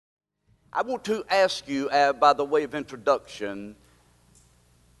I want to ask you, by the way of introduction,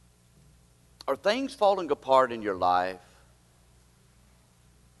 are things falling apart in your life?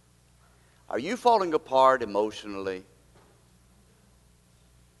 Are you falling apart emotionally?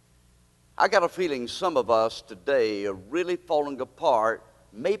 I got a feeling some of us today are really falling apart.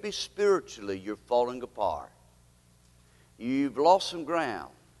 Maybe spiritually you're falling apart. You've lost some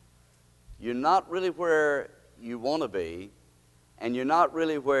ground. You're not really where you want to be, and you're not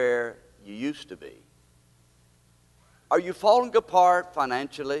really where you used to be. Are you falling apart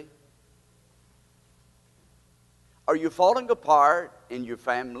financially? Are you falling apart in your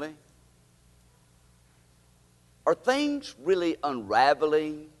family? Are things really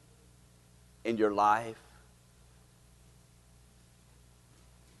unraveling in your life?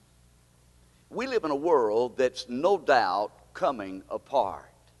 We live in a world that's no doubt coming apart.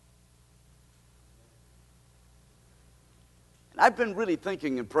 And I've been really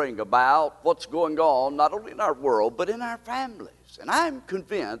thinking and praying about what's going on, not only in our world, but in our families. And I'm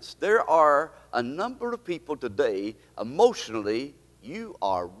convinced there are a number of people today, emotionally, you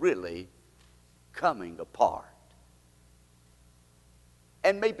are really coming apart.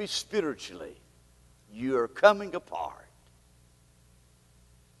 And maybe spiritually, you're coming apart.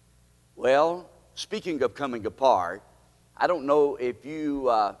 Well, speaking of coming apart, I don't know if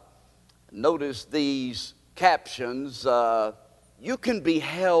you notice these captions. You can be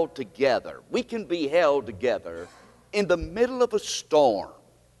held together. We can be held together in the middle of a storm.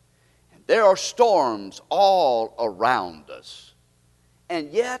 And there are storms all around us.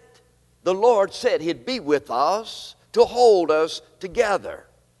 And yet, the Lord said He'd be with us to hold us together.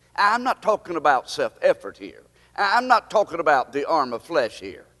 I'm not talking about self-effort here. I'm not talking about the arm of flesh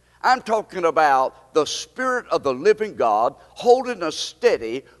here. I'm talking about the Spirit of the living God holding us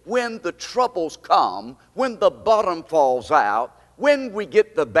steady when the troubles come, when the bottom falls out, when we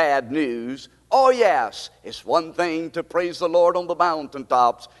get the bad news. Oh yes, it's one thing to praise the Lord on the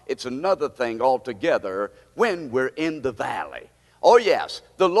mountaintops. It's another thing altogether when we're in the valley. Oh yes,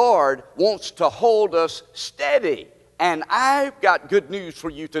 the Lord wants to hold us steady. And I've got good news for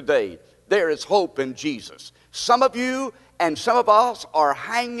you today. There is hope in Jesus. Some of you and some of us are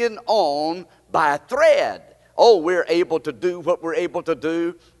hanging on by a thread. Oh, we're able to do what we're able to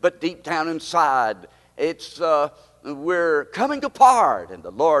do, but deep down inside, we're coming apart. And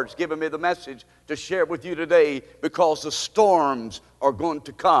the Lord's given me the message to share with you today because the storms are going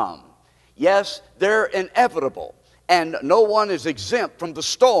to come. Yes, they're inevitable, and no one is exempt from the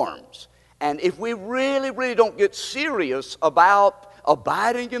storms. And if we really, really don't get serious about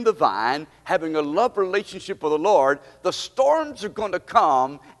abiding in the vine, having a love relationship with the Lord, the storms are going to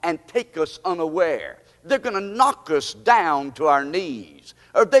come and take us unaware. They're going to knock us down to our knees,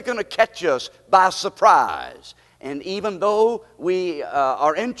 or they're going to catch us by surprise. And even though we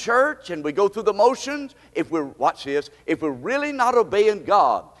are in church and we go through the motions, if we're really not obeying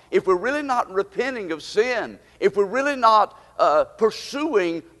God, if we're really not repenting of sin, if we're really not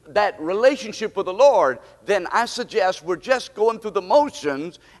pursuing that relationship with the Lord, then I suggest we're just going through the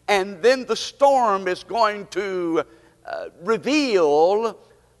motions, and then the storm is going to reveal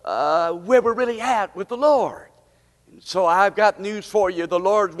where we're really at with the Lord. And so I've got news for you. The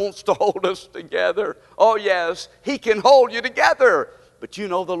Lord wants to hold us together. Oh yes, He can hold you together. But you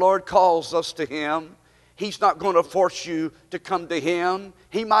know the Lord calls us to Him. He's not going to force you to come to Him.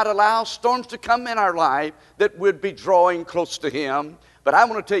 He might allow storms to come in our life that would be drawing close to Him. But I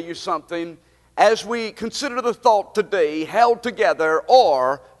want to tell you something. As we consider the thought today, held together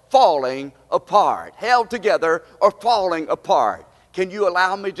or falling apart. Held together or falling apart. Can you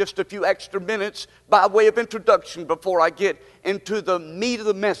allow me just a few extra minutes by way of introduction before I get into the meat of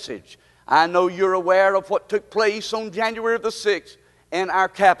the message? I know you're aware of what took place on January the 6th in our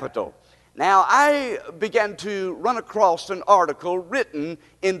capital. Now, I began to run across an article written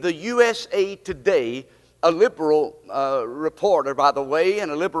in the USA Today, a liberal reporter, by the way,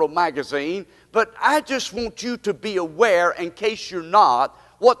 in a liberal magazine. But I just want you to be aware, in case you're not,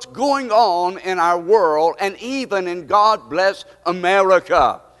 what's going on in our world and even in God bless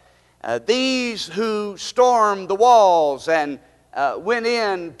America. These who stormed the walls and went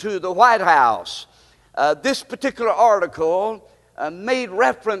into the White House, this particular article made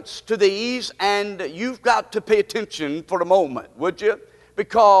reference to these, and you've got to pay attention for a moment, would you?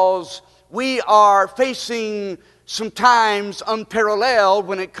 Because we are facing some times unparalleled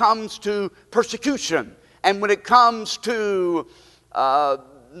when it comes to persecution and when it comes to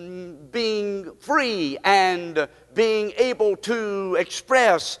being free and being able to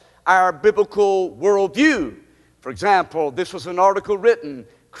express our biblical worldview. For example, this was an article written,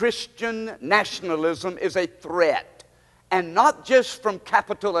 Christian nationalism is a threat. and not just from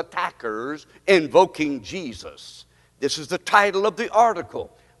Capitol attackers invoking Jesus. This is the title of the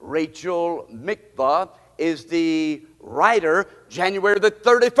article. Rachel Mikva is the writer, January the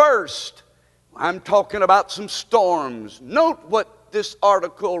 31st. I'm talking about some storms. Note what this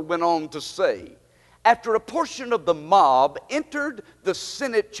article went on to say. After a portion of the mob entered the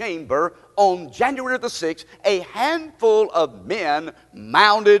Senate chamber on January the 6th, a handful of men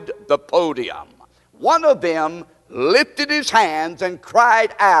mounted the podium. One of them lifted his hands and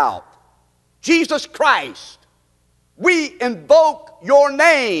cried out, "Jesus Christ, we invoke your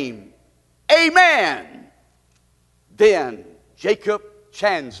name. Amen." Then Jacob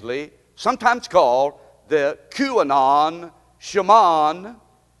Chansley, sometimes called the QAnon shaman,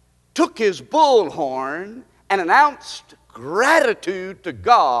 took his bullhorn and announced gratitude to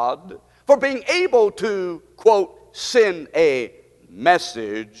God for being able to, quote, send a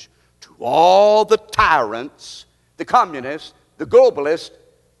message to all the tyrants, the communists, the globalists,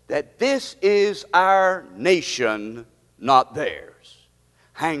 that this is our nation, not theirs.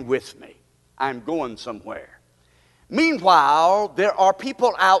 Hang with me. I'm going somewhere. Meanwhile, there are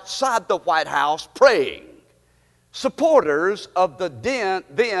people outside the White House praying. Supporters of the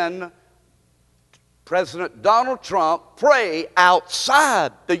then President Donald Trump pray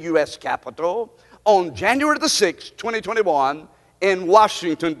outside the U.S. Capitol on January the 6th, 2021 in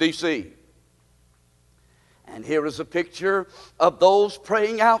Washington, D.C. And here is a picture of those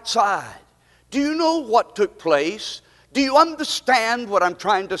praying outside. Do you know what took place? Do you understand what I'm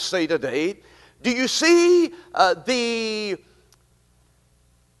trying to say today? Do you see the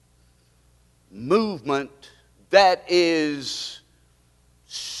movement that is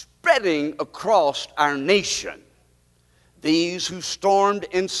spreading across our nation? These who stormed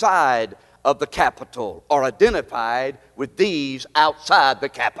inside of the Capitol are identified with these outside the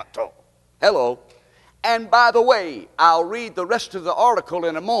Capitol. Hello. And by the way, I'll read the rest of the article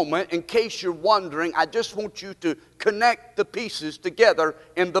in a moment. In case you're wondering, I just want you to connect the pieces together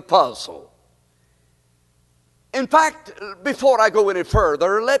in the puzzle. In fact, before I go any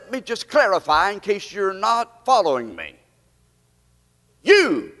further, let me just clarify in case you're not following me.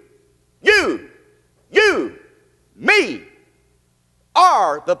 You, me,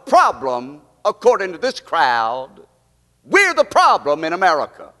 are the problem according to this crowd. We're the problem in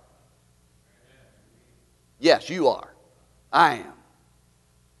America. Yes, you are. I am.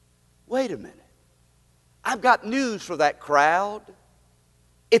 Wait a minute. I've got news for that crowd.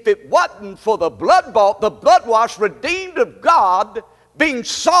 If it wasn't for the blood-bought, the blood-washed, redeemed of God being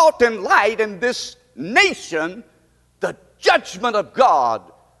salt and light in this nation, the judgment of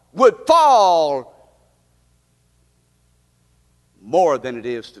God would fall more than it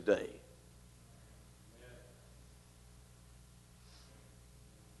is today.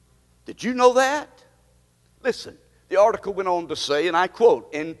 Did you know that? Listen, the article went on to say, and I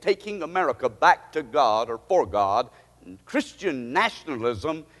quote, "In taking America back to God or for God, Christian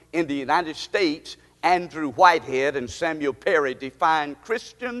nationalism in the United States, Andrew Whitehead and Samuel Perry defined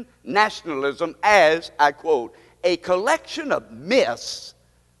Christian nationalism as," I quote, "a collection of myths,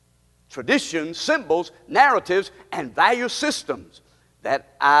 traditions, symbols, narratives, and value systems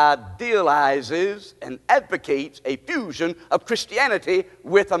that idealizes and advocates a fusion of Christianity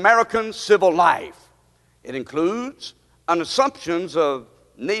with American civil life. It includes an assumptions of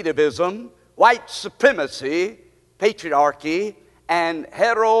nativism, white supremacy, patriarchy, and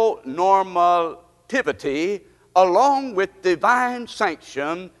heteronormativity, along with divine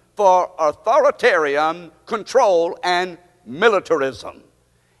sanction for authoritarian control and militarism.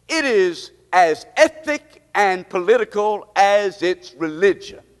 It is as ethnic and political as its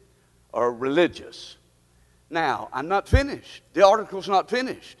religion or religious." Now, I'm not finished. The article's not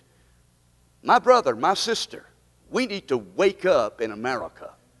finished. My brother, my sister, we need to wake up in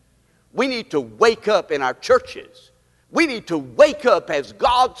America. We need to wake up in our churches. We need to wake up as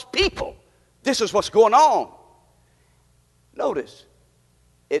God's people. This is what's going on. Notice,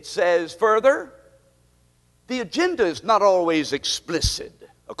 it says further, the agenda is not always explicit,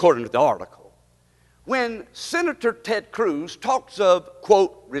 according to the article. When Senator Ted Cruz talks of,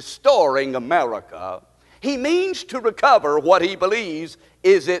 quote, restoring America, he means to recover what he believes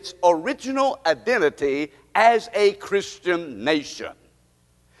is its original identity as a Christian nation.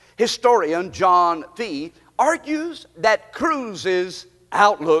 Historian John Fee argues that Cruz's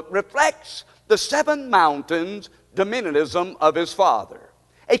outlook reflects the seven mountains dominionism of his father,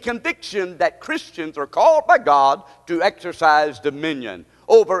 a conviction that Christians are called by God to exercise dominion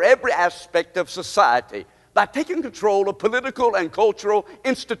over every aspect of society by taking control of political and cultural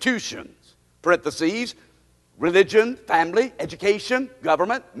institutions, parentheses, religion, family, education,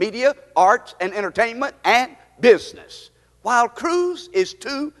 government, media, arts and entertainment, and business, while Cruz is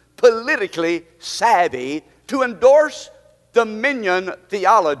too politically savvy to endorse dominion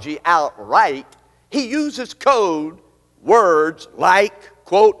theology outright, he uses code words like,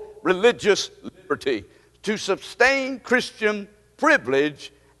 quote, religious liberty to sustain Christian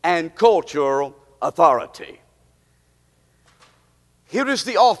privilege and cultural authority. Here is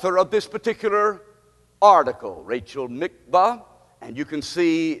the author of this particular article, Rachel Mikva, and you can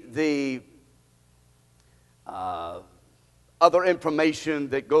see the other information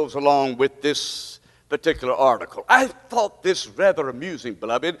that goes along with this particular article. I thought this rather amusing,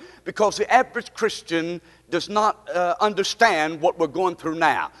 beloved, because the average Christian does not understand what we're going through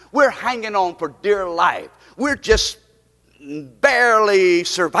now. We're hanging on for dear life. We're just barely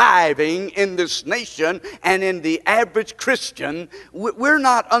surviving in this nation, and in the average Christian, we're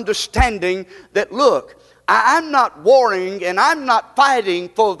not understanding that, look, I'm not warring and I'm not fighting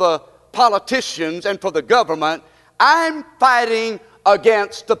for the politicians and for the government. I'm fighting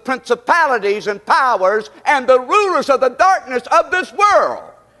against the principalities and powers and the rulers of the darkness of this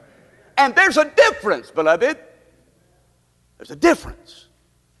world. And there's a difference, beloved. There's a difference.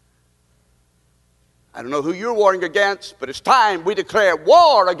 I don't know who you're warring against, but it's time we declare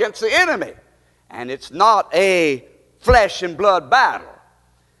war against the enemy. And it's not a flesh and blood battle.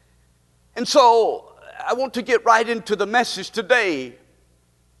 And so I want to get right into the message today.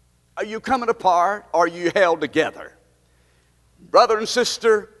 Are you coming apart or are you held together? Brother and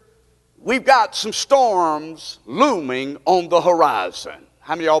sister, we've got some storms looming on the horizon.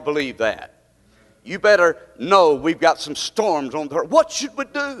 How many of y'all believe that? You better know we've got some storms on the horizon. What should we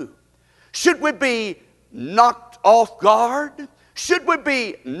do? Should we be knocked off guard? Should we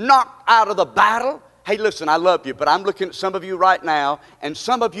be knocked out of the battle? Hey, listen, I love you, but I'm looking at some of you right now, and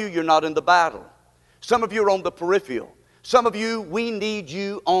some of you, you're not in the battle. Some of you are on the peripheral. Some of you, we need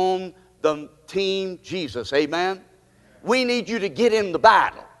you on the team Jesus. Amen? We need you to get in the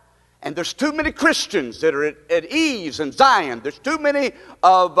battle. And there's too many Christians that are at ease in Zion. There's too many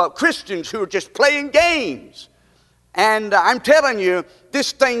of Christians who are just playing games. And I'm telling you,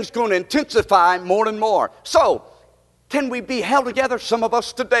 this thing's going to intensify more and more. So, can we be held together? Some of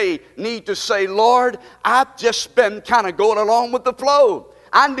us today need to say, Lord, I've just been kind of going along with the flow.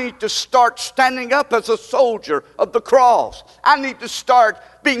 I need to start standing up as a soldier of the cross. I need to start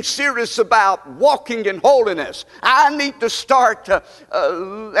being serious about walking in holiness. I need to start,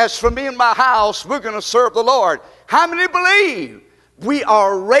 as for me and my house, we're going to serve the Lord. How many believe we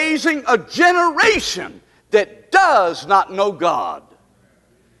are raising a generation that does not know God?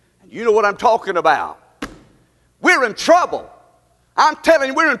 You know what I'm talking about. We're in trouble. I'm telling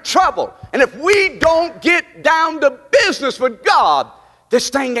you, we're in trouble. And if we don't get down to business with God, this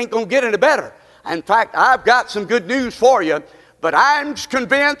thing ain't going to get any better. In fact, I've got some good news for you, but I'm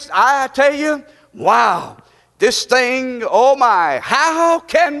convinced, I tell you, wow, this thing, oh my, how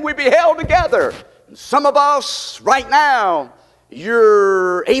can we be held together? Some of us right now,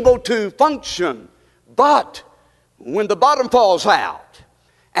 you're able to function, but when the bottom falls out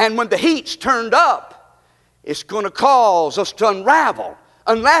and when the heat's turned up, it's going to cause us to unravel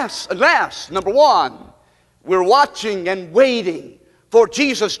unless, number one, we're watching and waiting for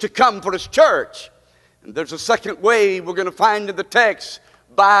Jesus to come for His church. And there's a second way we're going to find in the text,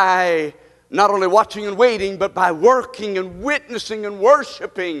 by not only watching and waiting, but by working and witnessing and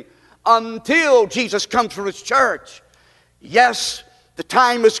worshiping until Jesus comes for His church. Yes, the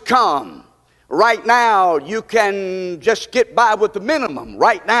time has come. Right now, you can just get by with the minimum.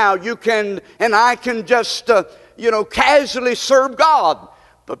 Right now, you can, and I can just, casually serve God.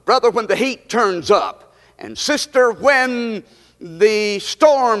 But brother, when the heat turns up, and sister, when the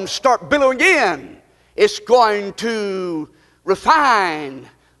storms start billowing in, it's going to refine,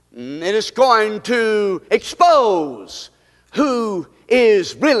 and it's going to expose who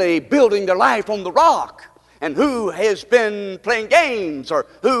is really building their life on the rock, and who has been playing games, or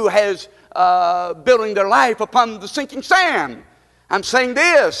who has building their life upon the sinking sand. I'm saying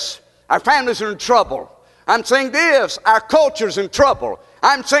this, our families are in trouble. I'm saying this, our culture's in trouble.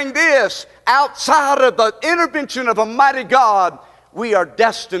 I'm saying this, outside of the intervention of a mighty God, we are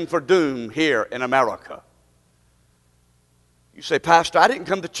destined for doom here in America. You say, Pastor, I didn't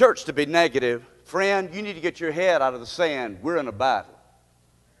come to church to be negative. Friend, you need to get your head out of the sand. We're in a battle.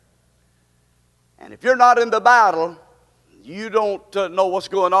 And if you're not in the battle, you don't know what's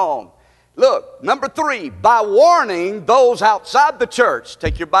going on. Look, number 3, by warning those outside the church.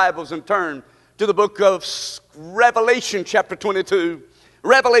 Take your Bibles and turn to the book of Revelation chapter 22.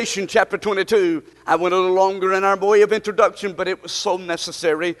 Revelation chapter 22. I went a little longer in our way of introduction, but it was so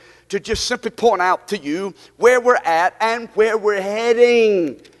necessary to just simply point out to you where we're at and where we're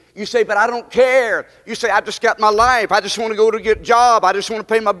heading. You say, but I don't care. You say, I just got my life. I just want to go to get a job. I just want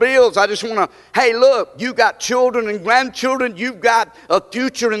to pay my bills. I just want to, hey, look, you got children and grandchildren. You've got a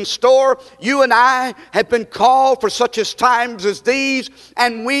future in store. You and I have been called for such as times as these,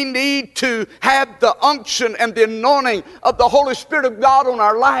 and we need to have the unction and the anointing of the Holy Spirit of God on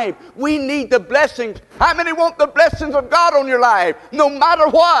our life. We need the blessings. How many want the blessings of God on your life, no matter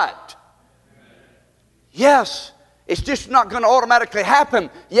what? Yes. It's just not going to automatically happen.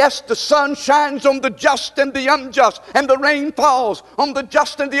 Yes, the sun shines on the just and the unjust, and the rain falls on the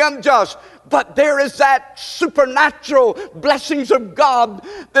just and the unjust. But there is that supernatural blessings of God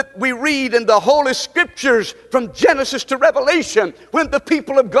that we read in the Holy Scriptures from Genesis to Revelation. When the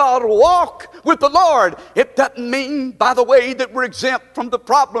people of God walk with the Lord, it doesn't mean, by the way, that we're exempt from the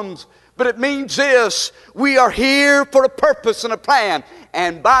problems. But it means this: we are here for a purpose and a plan.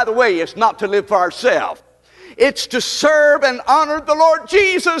 And by the way, it's not to live for ourselves. It's to serve and honor the Lord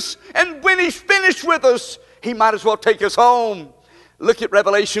Jesus. And when He's finished with us, He might as well take us home. Look at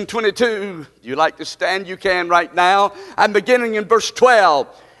Revelation 22. You like to stand? You can right now. I'm beginning in verse 12.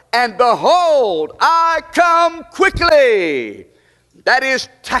 And behold, I come quickly. That is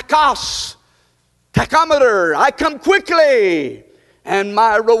tachos, tachometer. I come quickly. And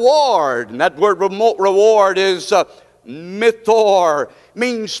my reward, and that word reward is mithor,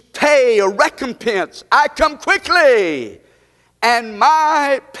 means pay or recompense. I come quickly, and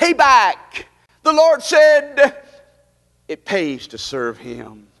my payback. The Lord said, it pays to serve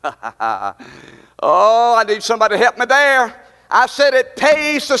Him. Oh, I need somebody to help me there. I said it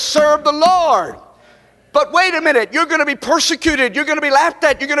pays to serve the Lord. But wait a minute, you're going to be persecuted, you're going to be laughed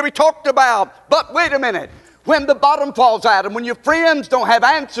at, you're going to be talked about. But wait a minute, when the bottom falls out, and when your friends don't have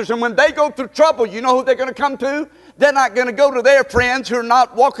answers, and when they go through trouble, you know who they're going to come to? They're not going to go to their friends who are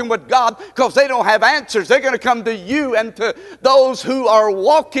not walking with God because they don't have answers. They're going to come to you and to those who are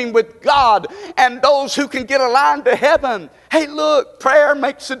walking with God and those who can get a line to heaven. Hey, look, prayer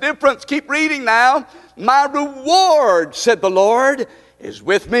makes a difference. Keep reading now. My reward, said the Lord, is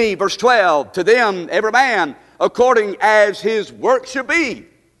with me. Verse 12, to them, every man, according as his work should be.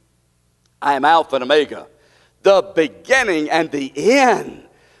 I am Alpha and Omega, the beginning and the end,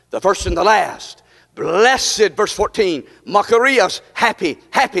 the first and the last. Blessed, verse 14, Makarios, happy,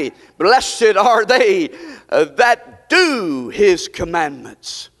 happy. Blessed are they that do His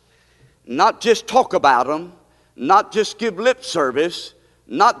commandments. Not just talk about them, not just give lip service,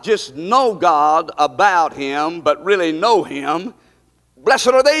 not just know God about Him, but really know Him. Blessed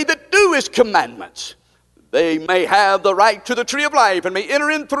are they that do His commandments. They may have the right to the tree of life and may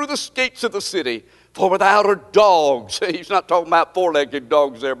enter in through the gates of the city. For without are dogs. He's not talking about four-legged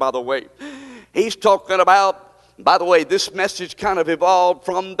dogs there, by the way. He's talking about, by the way, this message kind of evolved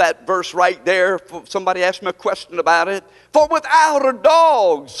from that verse right there. Somebody asked me a question about it. For without are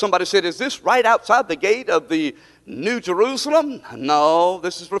dogs. Somebody said, is this right outside the gate of the New Jerusalem? No,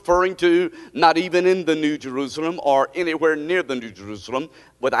 this is referring to not even in the New Jerusalem or anywhere near the New Jerusalem.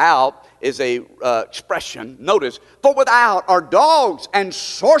 Without is a expression. Notice, for without are dogs and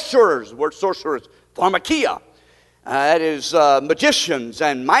sorcerers. The word sorcerers, pharmakia. That is magicians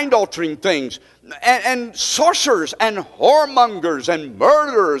and mind-altering things, and sorcerers and whoremongers and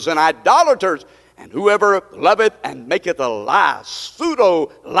murderers and idolaters, and whoever loveth and maketh a lie,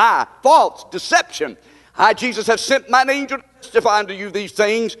 pseudo-lie, false, deception. I, Jesus, have sent mine angel to testify unto you these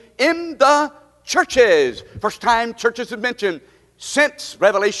things in the churches. First time churches have mentioned since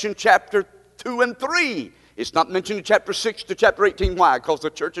Revelation chapter 2 and 3. It's not mentioned in chapter 6 to chapter 18. Why? Because the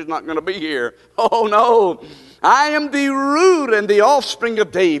church is not going to be here. Oh, no. I am the root and the offspring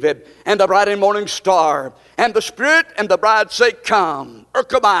of David and the bright and morning star. And the Spirit and the bride say, come,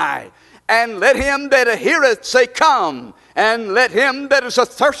 Erchomai. And let him that heareth say, come. And let him that is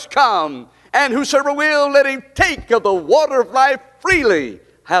athirst come. And whosoever will, let him take of the water of life freely.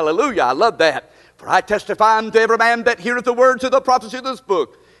 Hallelujah. I love that. For I testify unto every man that heareth the words of the prophecy of this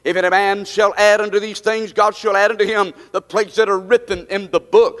book. If any man shall add unto these things, God shall add unto him the plagues that are written in the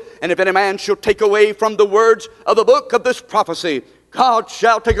book. And if any man shall take away from the words of the book of this prophecy, God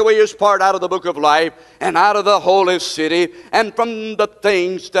shall take away his part out of the book of life, and out of the holy city, and from the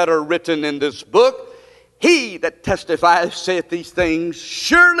things that are written in this book. He that testifieth saith these things,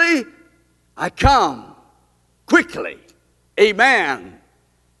 surely I come quickly. Amen.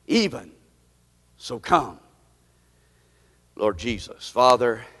 Even so come. Lord Jesus,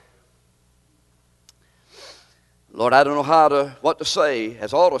 Father, Lord, I don't know what to say,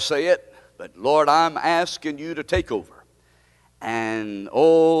 as I ought to say it, but Lord, I'm asking you to take over. And,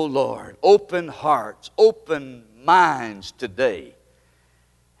 oh Lord, open hearts, open minds today,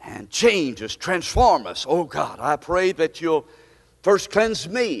 and change us, transform us. Oh God, I pray that you'll First, cleanse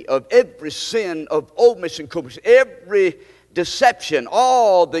me of every sin of omission, commission, every deception,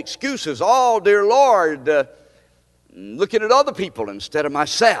 all the excuses, all, dear Lord, looking at other people instead of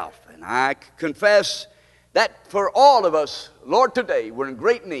myself. And I confess that for all of us, Lord, today we're in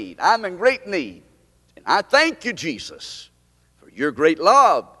great need. I'm in great need. And I thank you, Jesus, for your great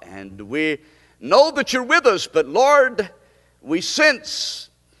love. And we know that you're with us, but Lord, we sense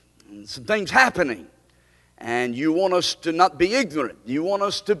some things happening. And you want us to not be ignorant. You want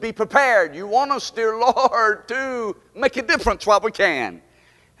us to be prepared. You want us, dear Lord, to make a difference while we can.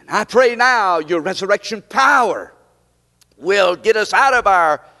 And I pray now your resurrection power will get us out of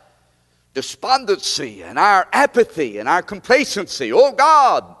our despondency and our apathy and our complacency. Oh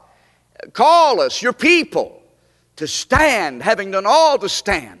God, call us, your people, to stand, having done all to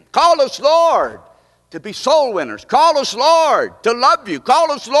stand. Call us, Lord, to be soul winners. Call us, Lord, to love you.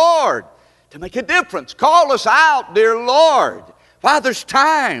 Call us, Lord, to make a difference. Call us out, dear Lord, while there's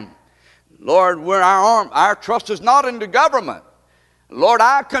time. Lord, where our trust is not in the government. Lord,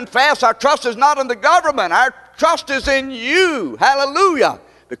 I confess our trust is not in the government. Our trust is in you. Hallelujah.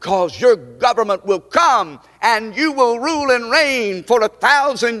 Because your government will come and you will rule and reign for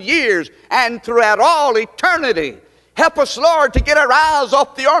 1,000 years and throughout all eternity. Help us, Lord, to get our eyes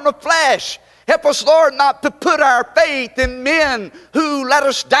off the arm of flesh. Help us, Lord, not to put our faith in men who let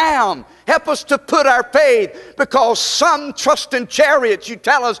us down. Help us to put our faith, because some trust in chariots, you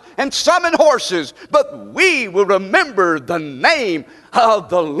tell us, and some in horses, but we will remember the name of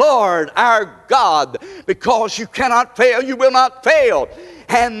the Lord our God, because you cannot fail, you will not fail.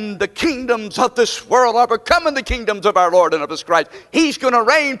 And the kingdoms of this world are becoming the kingdoms of our Lord and of His Christ. He's going to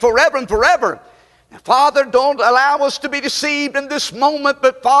reign forever and forever. Now, Father, don't allow us to be deceived in this moment,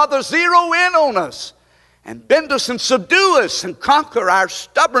 but Father, zero in on us and bend us and subdue us and conquer our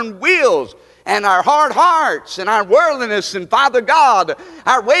stubborn wills and our hard hearts and our worldliness, and Father God,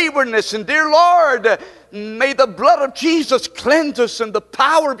 our waywardness. And dear Lord, may the blood of Jesus cleanse us, and the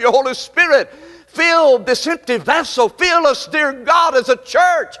power of your Holy Spirit fill this empty vessel. Fill us, dear God, as a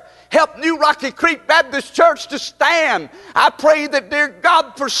church. Help New Rocky Creek Baptist Church to stand. I pray that, dear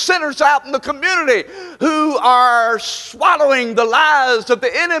God, for sinners out in the community who are swallowing the lies of the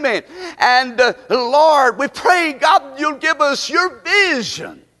enemy. And Lord, we pray, God, you'll give us your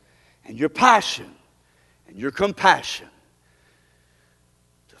vision and your passion and your compassion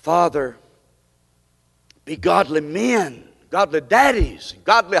to, Father, be godly men, godly daddies,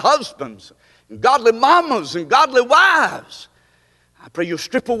 godly husbands, and godly mamas and godly wives. I pray you'll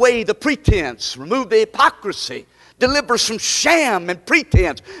strip away the pretense, remove the hypocrisy, deliver us from sham and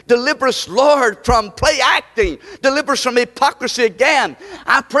pretense. Deliver us, Lord, from play acting. Deliver us from hypocrisy again.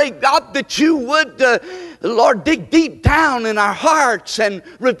 I pray, God, that you would, Lord, dig deep down in our hearts and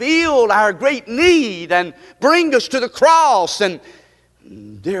reveal our great need and bring us to the cross. And,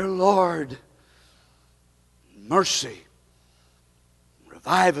 dear Lord, mercy,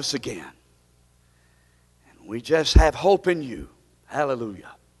 revive us again. And we just have hope in you. Hallelujah.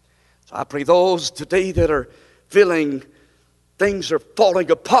 So I pray those today that are feeling things are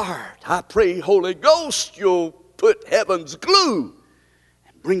falling apart, I pray, Holy Ghost, you'll put heaven's glue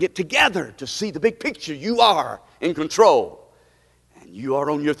and bring it together to see the big picture. You are in control, and you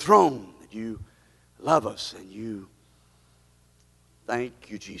are on your throne, and you love us, and you, thank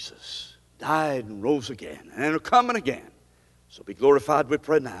you, Jesus, died and rose again and are coming again. So be glorified, we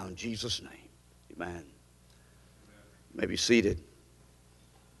pray now in Jesus' name. Amen. You may be seated.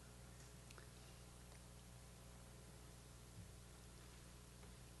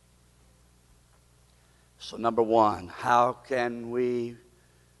 So number one, how can we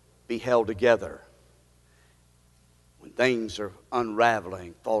be held together when things are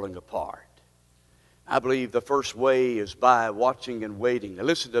unraveling, falling apart? I believe the first way is by watching and waiting. Now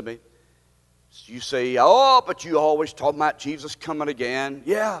listen to me. You say, oh, but you always talk about Jesus coming again.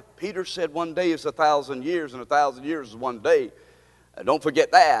 Yeah, Peter said 1 day is 1,000 years, and 1,000 years is 1 day. Don't forget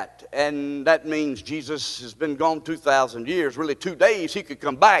that. And that means Jesus has been gone 2,000 years. Really 2 days, he could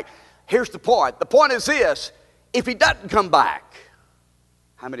come back. Here's the point. The point is this. If he doesn't come back,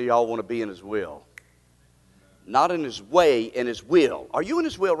 how many of y'all want to be in his will? Not in his way, in his will. Are you in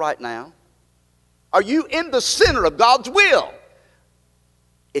his will right now? Are you in the center of God's will?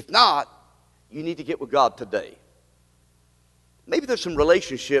 If not, you need to get with God today. Maybe there's some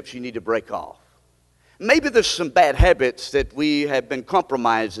relationships you need to break off. Maybe there's some bad habits that we have been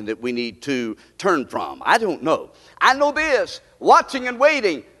compromising that we need to turn from. I don't know. I know this. Watching and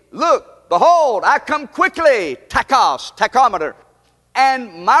waiting. Look, behold, I come quickly, tachos, tachometer,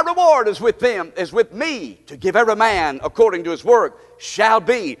 and my reward is with them, is with me, to give every man according to his work shall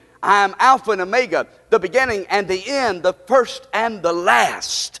be. I am Alpha and Omega, the beginning and the end, the first and the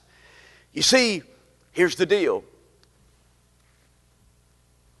last. You see, here's the deal.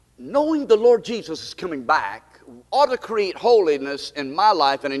 Knowing the Lord Jesus is coming back ought to create holiness in my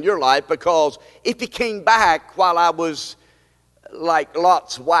life and in your life, because if he came back while I was like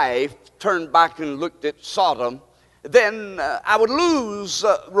Lot's wife, turned back and looked at Sodom, then I would lose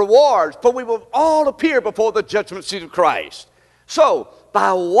rewards, for we will all appear before the judgment seat of Christ. So,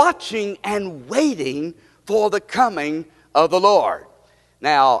 by watching and waiting for the coming of the Lord.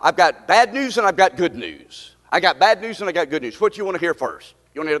 Now, I've got bad news and I've got good news. I got bad news and I got good news. What do you want to hear first?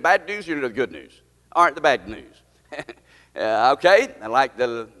 You want to hear the bad news or you want to hear the good news? All right, the bad news. Okay, and like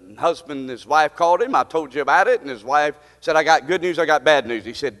the husband, his wife called him. I told you about it, and his wife said, I got good news, I got bad news.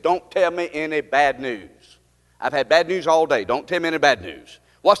 He said, don't tell me any bad news. I've had bad news all day. Don't tell me any bad news.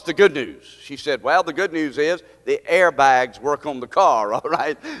 What's the good news? She said, well, the good news is the airbags work on the car, all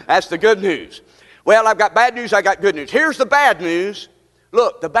right? That's the good news. Well, I've got bad news, I got good news. Here's the bad news.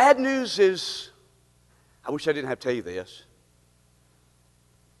 Look, the bad news is, I wish I didn't have to tell you this.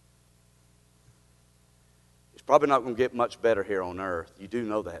 It's probably not going to get much better here on earth. You do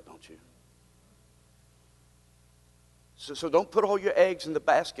know that, don't you? So don't put all your eggs in the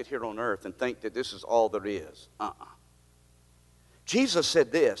basket here on earth and think that this is all there is. Jesus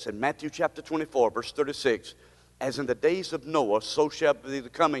said this in Matthew chapter 24, verse 36, as in the days of Noah, so shall be the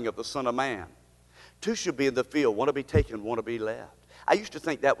coming of the Son of Man. Two shall be in the field, one to be taken, one to be left. I used to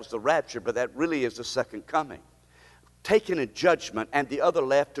think that was the rapture, but that really is the second coming. Taken in judgment, and the other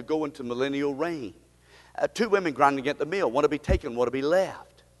left to go into millennial reign. Two women grinding at the mill, one to be taken, one to be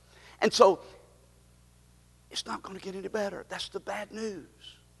left. And so, it's not going to get any better. That's the bad news.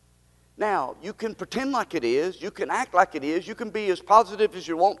 Now, you can pretend like it is. You can act like it is. You can be as positive as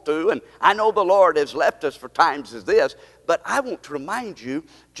you want to. And I know the Lord has left us for times as this. But I want to remind you,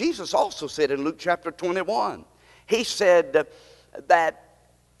 Jesus also said in Luke chapter 21, he said that,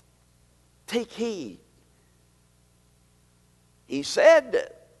 take heed. He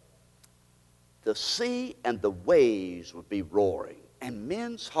said, the sea and the waves will be roaring, and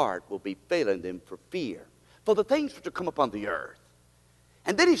men's heart will be failing them for fear, for the things which are come upon the earth.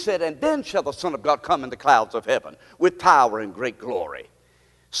 And then he said, and then shall the Son of God come in the clouds of heaven with power and great glory.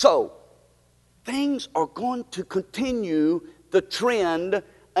 So, things are going to continue the trend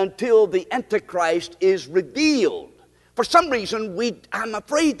until the Antichrist is revealed. For some reason, I'm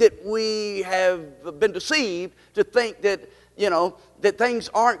afraid that we have been deceived to think that, that things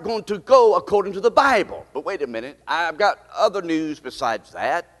aren't going to go according to the Bible. But wait a minute, I've got other news besides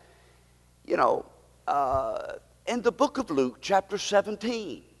that. In the book of Luke, chapter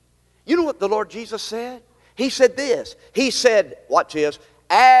 17, you know what the Lord Jesus said? He said this. He said, watch this,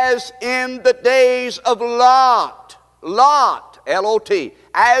 as in the days of Lot, L-O-T,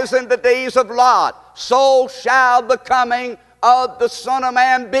 as in the days of Lot, so shall the coming of the Son of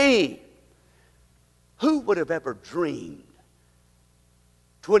Man be. Who would have ever dreamed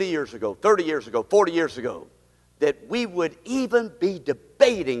 20 years ago, 30 years ago, 40 years ago, that we would even be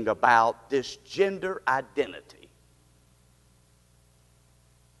debating about this gender identity?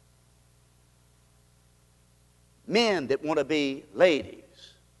 Men that want to be ladies.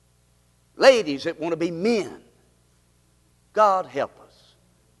 Ladies that want to be men. God help us.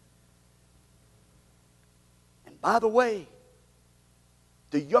 And by the way,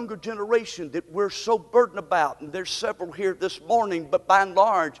 the younger generation that we're so burdened about, and there's several here this morning, but by and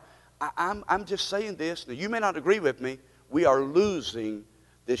large, I'm just saying this. Now, you may not agree with me. We are losing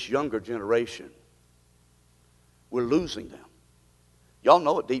this younger generation. We're losing them. Y'all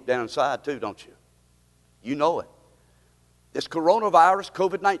know it deep down inside too, don't you? You know it. This coronavirus,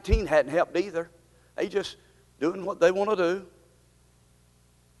 COVID-19, hadn't helped either. They just doing what they want to do.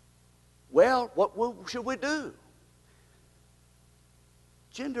 Well, what should we do?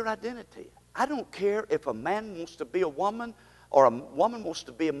 Gender identity. I don't care if a man wants to be a woman or a woman wants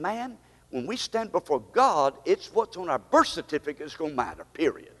to be a man. When we stand before God, it's what's on our birth certificate that's going to matter,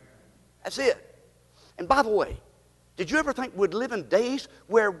 period. That's it. And by the way, did you ever think we'd live in days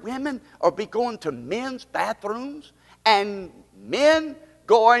where women are be going to men's bathrooms and men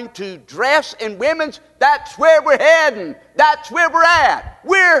going to dress in women's? That's where we're heading. That's where we're at.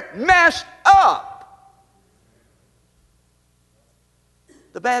 We're messed up.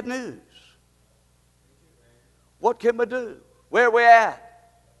 The bad news. What can we do? Where are we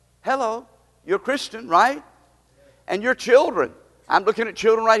at? Hello, you're a Christian, right? And your children. I'm looking at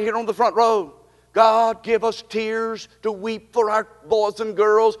children right here on the front row. God, give us tears to weep for our boys and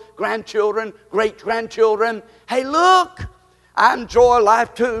girls, grandchildren, great-grandchildren. Hey, look, I enjoy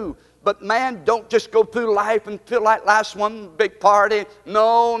life too. But man, don't just go through life and feel like life's one big party.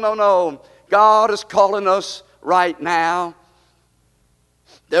 No, no, no. God is calling us right now.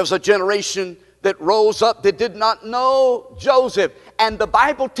 There's a generation that rose up that did not know Joseph. And the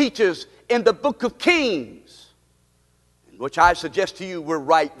Bible teaches in the book of Kings, which I suggest to you we're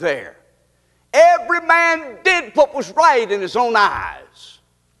right there. Every man did what was right in his own eyes.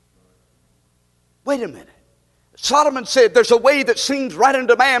 Wait a minute. Solomon said, there's a way that seems right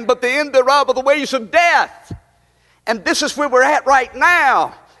unto man, but the end thereof are the ways of death. And this is where we're at right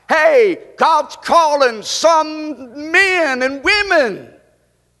now. Hey, God's calling some men and women.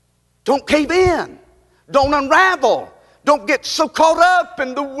 Don't cave in. Don't unravel. Don't get so caught up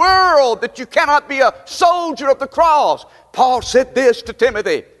in the world that you cannot be a soldier of the cross. Paul said this to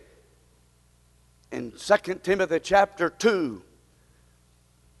Timothy in 2 Timothy chapter 2.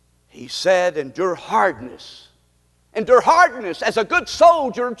 He said, endure hardness as a good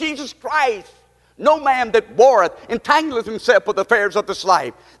soldier of Jesus Christ. No man that warreth entangleth himself with the affairs of this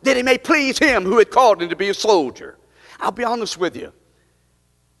life, that he may please him who had called him to be a soldier. I'll be honest with you.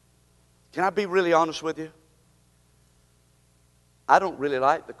 Can I be really honest with you? I don't really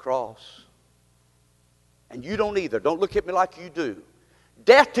like the cross. And you don't either. Don't look at me like you do.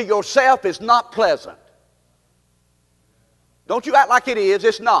 Death to yourself is not pleasant. Don't you act like it is.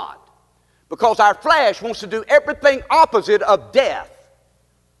 It's not. Because our flesh wants to do everything opposite of death.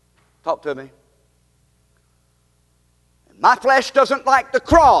 Talk to me. My flesh doesn't like the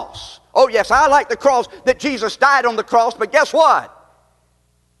cross. Oh yes, I like the cross, that Jesus died on the cross, but guess what?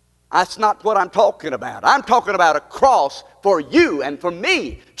 That's not what I'm talking about. I'm talking about a cross for you and for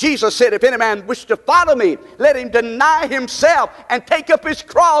me. Jesus said, if any man wish to follow me, let him deny himself and take up his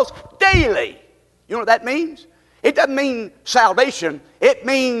cross daily. You know what that means? It doesn't mean salvation. It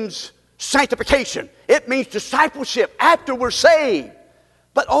means sanctification. It means discipleship after we're saved.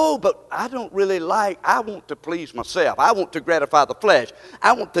 But I don't really I want to please myself. I want to gratify the flesh.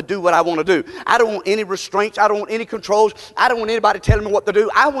 I want to do what I want to do. I don't want any restraints. I don't want any controls. I don't want anybody telling me what to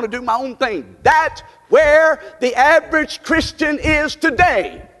do. I want to do my own thing. That's where the average Christian is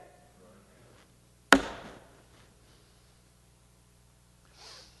today.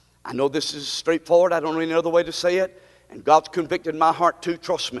 I know this is straightforward. I don't know any other way to say it. And God's convicted my heart too.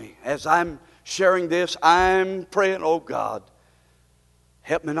 Trust me. As I'm sharing this, I'm praying, oh God,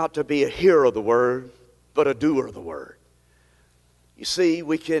 help me not to be a hearer of the word, but a doer of the word. You see,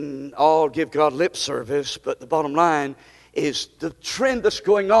 we can all give God lip service, but the bottom line is the trend that's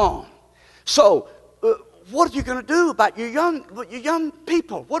going on. So, what are you going to do about your young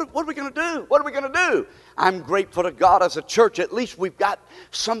people? What are we going to do? What are we going to do? I'm grateful to God as a church. At least we've got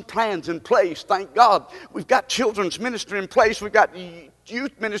some plans in place. Thank God. We've got children's ministry in place. We've got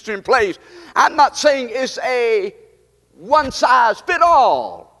youth ministry in place. I'm not saying it's a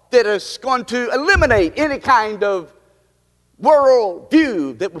one-size-fit-all that is going to eliminate any kind of world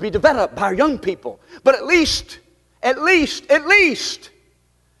view that will be developed by our young people. But at least,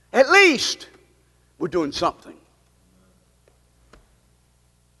 we're doing something.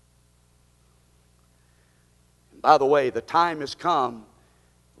 And by the way, the time has come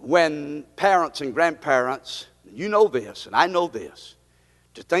when parents and grandparents, you know this and I know this,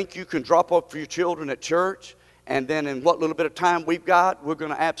 to think you can drop off for your children at church, and then in what little bit of time we've got, we're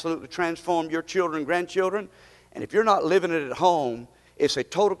going to absolutely transform your children and grandchildren. And if you're not living it at home, it's a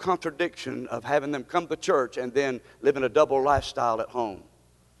total contradiction of having them come to church and then living a double lifestyle at home.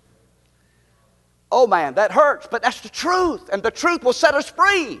 Oh man, that hurts, but that's the truth. And the truth will set us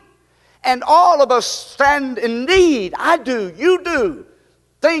free. And all of us stand in need. I do, you do.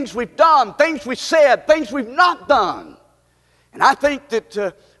 Things we've done, things we've said, things we've not done. And I think that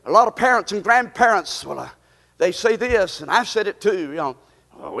a lot of parents and grandparents, they say this, and I've said it too, you know,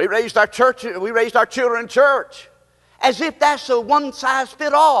 we raised our children in church. As if that's a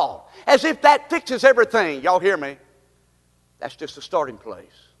one-size-fit-all. As if that fixes everything. Y'all hear me? That's just a starting place.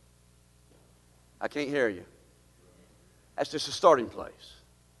 I can't hear you. That's just a starting place.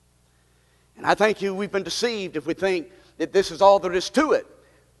 And I think we've been deceived if we think that this is all there is to it.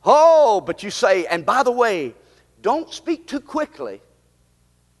 Oh, but you say, and by the way, don't speak too quickly.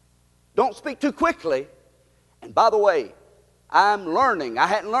 Don't speak too quickly. And by the way, I'm learning. I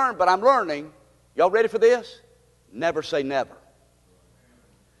hadn't learned, but I'm learning. Y'all ready for this? Never say never.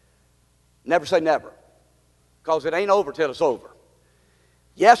 Never say never. Because it ain't over till it's over.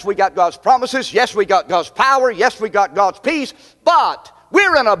 Yes, we got God's promises. Yes, we got God's power. Yes, we got God's peace. But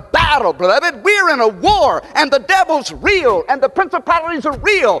we're in a battle, beloved. We're in a war. And the devil's real. And the principalities are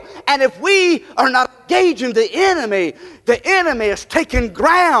real. And if we are not engaging the enemy is taking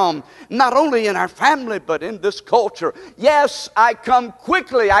ground, not only in our family, but in this culture. Yes, I come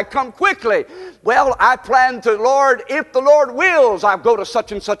quickly. Well, I plan to, Lord, if the Lord wills, I'll go to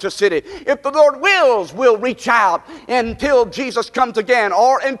such and such a city. If the Lord wills, we'll reach out until Jesus comes again,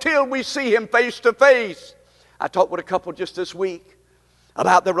 or until we see Him face to face. I talked with a couple just this week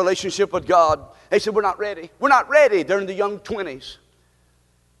about their relationship with God. They said, we're not ready. We're not ready. They're in the young 20s.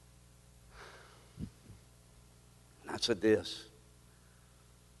 And I said this.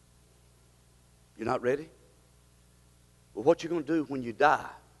 You're not ready? Well, what you going to do when you die?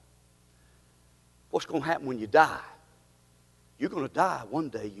 What's going to happen when you die? You're going to die one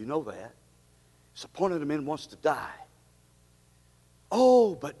day, you know that. It's the point of the man wants to die.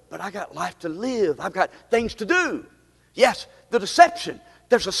 Oh, but I got life to live. I've got things to do. Yes, the deception.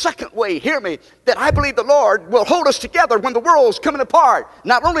 There's a second way, hear me, that I believe the Lord will hold us together when the world's coming apart.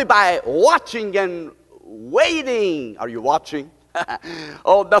 Not only by watching and waiting. Are you watching?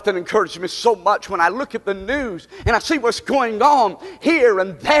 Oh, nothing encourages me so much when I look at the news and I see what's going on here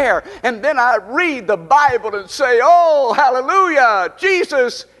and there, and then I read the Bible and say, oh, hallelujah,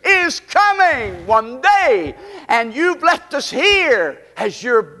 Jesus is coming one day, and you've left us here as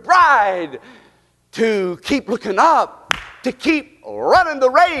your bride to keep looking up, to keep running the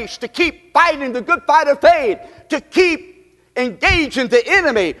race, to keep fighting the good fight of faith, to keep engaging the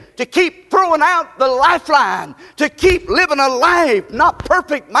enemy, to keep throwing out the lifeline, to keep living a life, not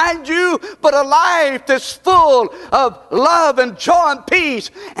perfect, mind you, but a life that's full of love and joy and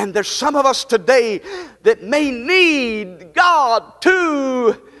peace. And there's some of us today that may need God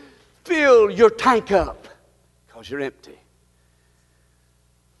to fill your tank up because you're empty.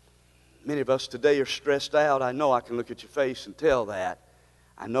 Many of us today are stressed out. I know I can look at your face and tell that.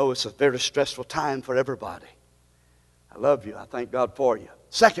 I know it's a very stressful time for everybody. I love you. I thank God for you.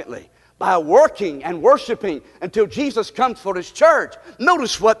 Secondly, by working and worshiping until Jesus comes for His church.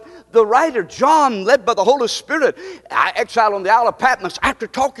 Notice what the writer John, led by the Holy Spirit, exiled on the Isle of Patmos, after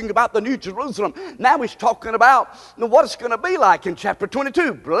talking about the New Jerusalem, now he's talking about what it's going to be like in chapter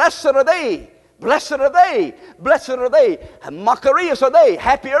 22. Blessed are they, blessed are they, blessed are they, Macarius are they,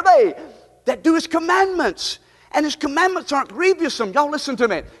 happy are they that do His commandments. And His commandments aren't grievous. Y'all listen to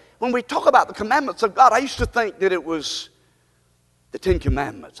me. When we talk about the commandments of God, I used to think that it was the Ten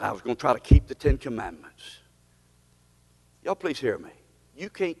Commandments. I was going to try to keep the Ten Commandments. Y'all please hear me.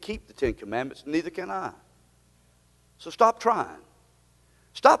 You can't keep the Ten Commandments, neither can I. So stop trying.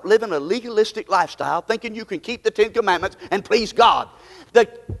 Stop living a legalistic lifestyle thinking you can keep the Ten Commandments and please God. The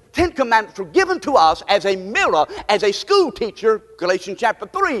Ten Commandments were given to us as a mirror, as a school teacher, Galatians chapter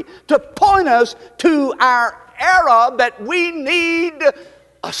 3, to point us to our era that we need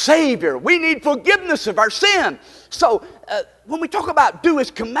a Savior. We need forgiveness of our sin. So when we talk about do His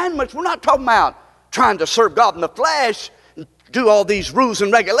commandments, we're not talking about trying to serve God in the flesh and do all these rules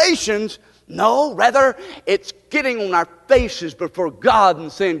and regulations. No, rather it's getting on our faces before God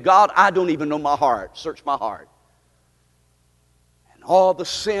and saying, God, I don't even know my heart. Search my heart. And all the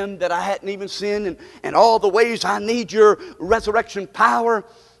sin that I hadn't even sinned, and all the ways I need your resurrection power,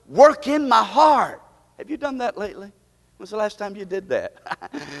 work in my heart. Have you done that lately? When's the last time you did that?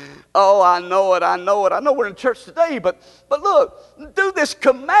 Oh, I know it. I know we're in church today, but look, do this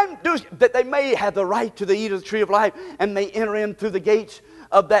command, that they may have the right to the eat of the tree of life and may enter in through the gates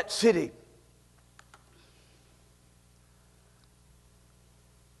of that city.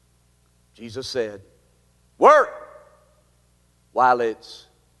 Jesus said, work while it's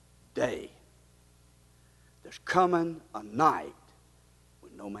day. There's coming a night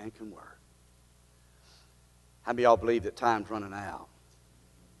when no man can work. How many of y'all believe that time's running out?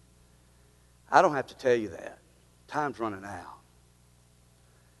 I don't have to tell you that. Time's running out.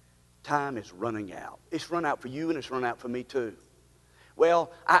 Time is running out. It's run out for you and it's run out for me too.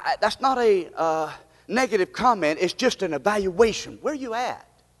 Well, that's not a negative comment. It's just an evaluation. Where are you at?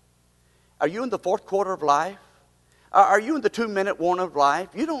 Are you in the fourth quarter of life? Are you in the 2-minute warning of life?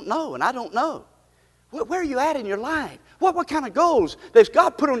 You don't know, and I don't know. Where are you at in your life? What kind of goals has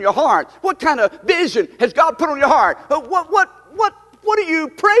God put on your heart? What kind of vision has God put on your heart? What are you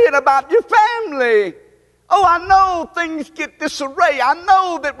praying about your family? Oh, I know things get disarray. I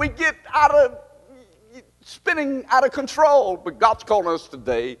know that we get spinning out of control. But God's calling us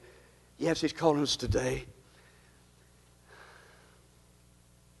today. Yes, He's calling us today.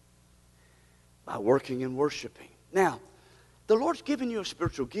 By working and worshiping. Now, the Lord's given you a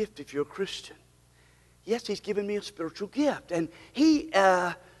spiritual gift if you're a Christian. Yes, He's given me a spiritual gift. And He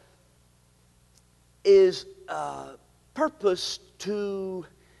is purposed to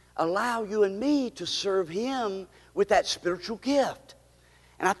allow you and me to serve Him with that spiritual gift.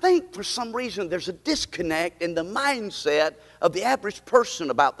 And I think for some reason there's a disconnect in the mindset of the average person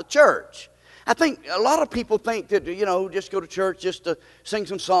about the church. I think a lot of people think that, just go to church just to sing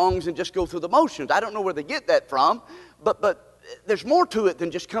some songs and just go through the motions. I don't know where they get that from, but there's more to it than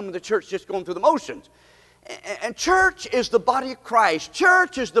just coming to church, just going through the motions. And church is the body of Christ.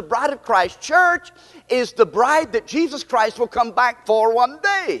 Church is the bride of Christ. Church is the bride that Jesus Christ will come back for one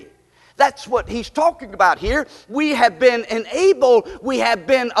day. That's what he's talking about here. We have been enabled. We have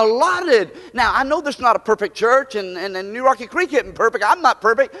been allotted. Now, I know this is not a perfect church, and New Rocky Creek isn't perfect. I'm not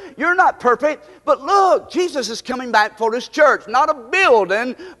perfect. You're not perfect. But look, Jesus is coming back for his church. Not a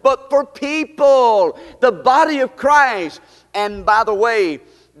building, but for people. The body of Christ. And by the way,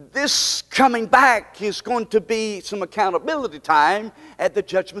 this coming back is going to be some accountability time at the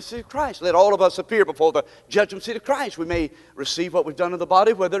judgment seat of Christ. Let all of us appear before the judgment seat of Christ. We may receive what we've done in the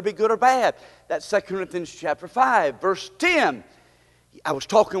body, whether it be good or bad. That's 2 Corinthians chapter 5, verse 10. I was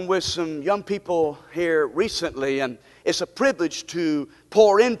talking with some young people here recently, and it's a privilege to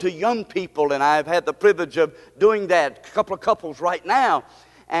pour into young people, and I've had the privilege of doing that, a couple of couples right now.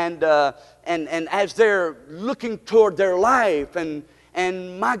 And as they're looking toward their life,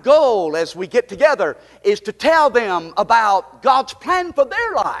 and my goal as we get together is to tell them about God's plan for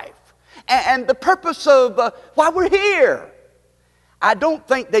their life and the purpose of why we're here. I don't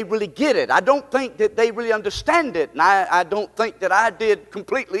think they really get it. I don't think that they really understand it. And I don't think that I did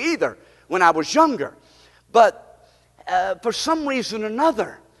completely either when I was younger. But for some reason or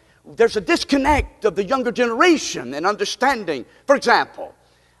another, there's a disconnect of the younger generation in understanding. For example,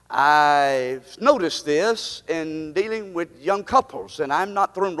 I've noticed this in dealing with young couples, and I'm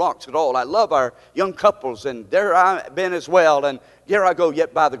not throwing rocks at all. I love our young couples, and there I've been as well, and here I go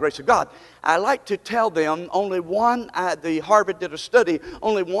yet by the grace of God. I like to tell them the Harvard did a study,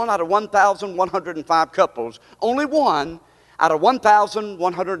 only 1 out of 1,105 couples, only 1 out of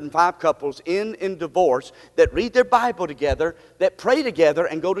 1,105 couples in divorce that read their Bible together, that pray together,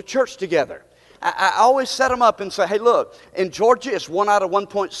 and go to church together. I always set them up and say, hey, look, in Georgia, it's 1 out of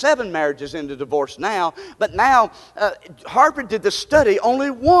 1.7 marriages into divorce now. But now, Harvard did this study, only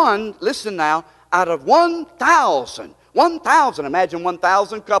 1, listen now, out of 1,000. 1,000, imagine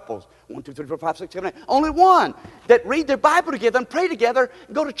 1,000 couples. 1, 2, 3, 4, 5, 6, 7, 8. Only 1 that read their Bible together and pray together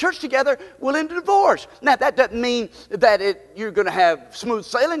and go to church together will end in divorce. Now, that doesn't mean that you're going to have smooth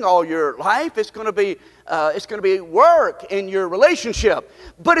sailing all your life. It's going to be work in your relationship.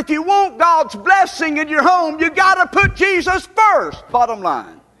 But if you want God's blessing in your home, you got to put Jesus first, bottom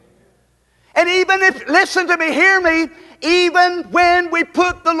line. And even if, listen to me, hear me, even when we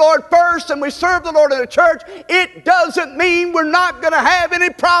put the Lord first and we serve the Lord in the church, it doesn't mean we're not going to have any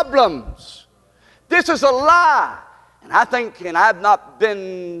problems. This is a lie. And I think, and I've not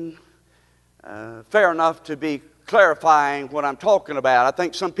been fair enough to be clarifying what I'm talking about. I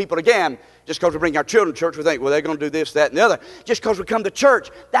think some people, again, just because we bring our children to church, we think, well, they're going to do this, that, and the other. Just because we come to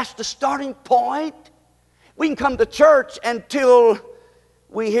church, that's the starting point. We can come to church until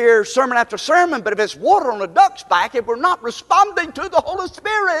we hear sermon after sermon, but if it's water on a duck's back, if we're not responding to the Holy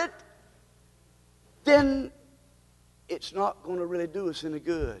Spirit, then it's not going to really do us any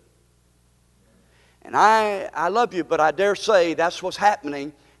good. And I love you, but I dare say that's what's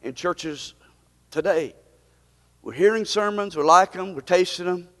happening in churches today. We're hearing sermons, we like them, we're tasting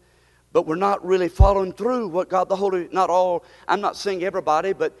them, but we're not really following through what God the Holy, not all, I'm not saying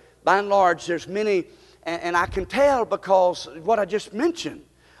everybody, but by and large, there's many. And I can tell because what I just mentioned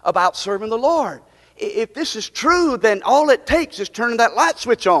about serving the Lord. If this is true, then all it takes is turning that light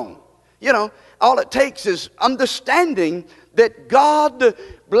switch on. All it takes is understanding that God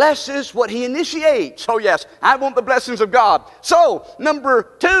blesses what He initiates. Oh yes, I want the blessings of God. So,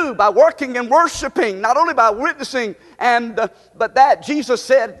 number 2, by working and worshiping, not only by witnessing, but that Jesus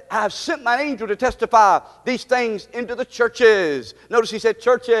said, I've sent my angel to testify these things into the churches. Notice He said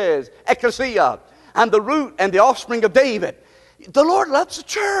churches, ecclesia. I'm the root and the offspring of David. The Lord loves the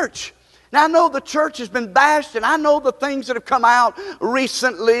church. Now, I know the church has been bashed, and I know the things that have come out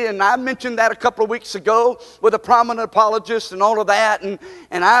recently, and I mentioned that a couple of weeks ago with a prominent apologist and all of that, and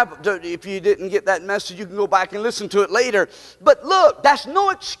if you didn't get that message, you can go back and listen to it later. But look, that's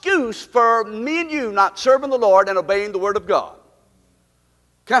no excuse for me and you not serving the Lord and obeying the Word of God.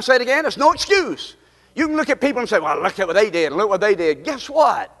 Can I say it again? There's no excuse. You can look at people and say, well, look at what they did, and look what they did. Guess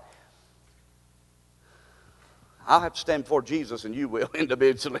what? I'll have to stand before Jesus and you will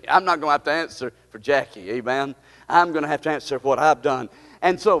individually. I'm not going to have to answer for Jackie, amen? I'm going to have to answer for what I've done.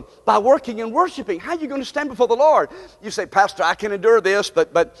 And so by working and worshiping, how are you going to stand before the Lord? You say, Pastor, I can endure this,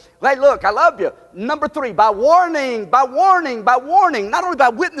 but hey, look, I love you. Number 3, by warning, not only by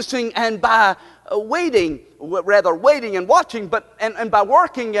witnessing and by waiting and watching, but and by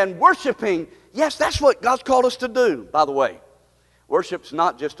working and worshiping. Yes, that's what God's called us to do, by the way. Worship's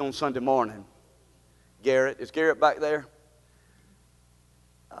not just on Sunday morning. Garrett, is Garrett back there?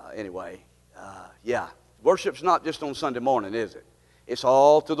 Yeah. Worship's not just on Sunday morning, is it? It's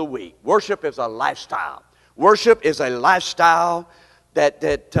all through the week. Worship is a lifestyle. Worship is a lifestyle that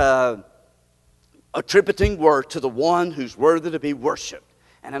attributing word to the one who's worthy to be worshiped.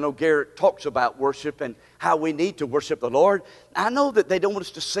 And I know Garrett talks about worship and how we need to worship the Lord. I know that they don't want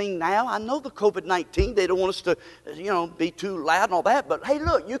us to sing now. I know the COVID-19, they don't want us to, be too loud and all that. But hey,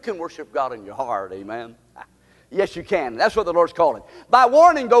 look, you can worship God in your heart, amen? Yes, you can. That's what the Lord's calling. By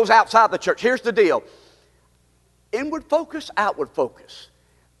warning goes outside the church. Here's the deal. Inward focus, outward focus.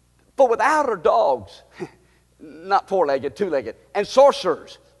 For without are dogs, not four-legged, two-legged, and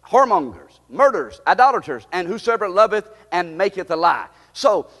sorcerers, whoremongers, murderers, idolaters, and whosoever loveth and maketh a lie.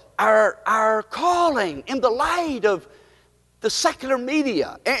 So our calling in the light of the secular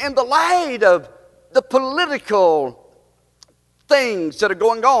media, in the light of the political things that are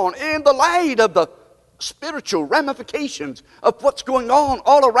going on, in the light of the spiritual ramifications of what's going on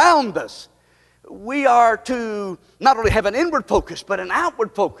all around us, we are to not only have an inward focus, but an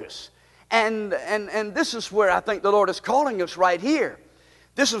outward focus. And this is where I think the Lord is calling us right here.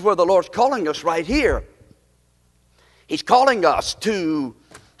 This is where the Lord's calling us right here. He's calling us to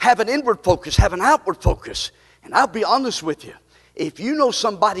have an inward focus, have an outward focus. And I'll be honest with you. If you know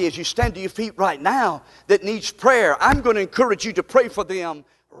somebody as you stand to your feet right now that needs prayer, I'm going to encourage you to pray for them.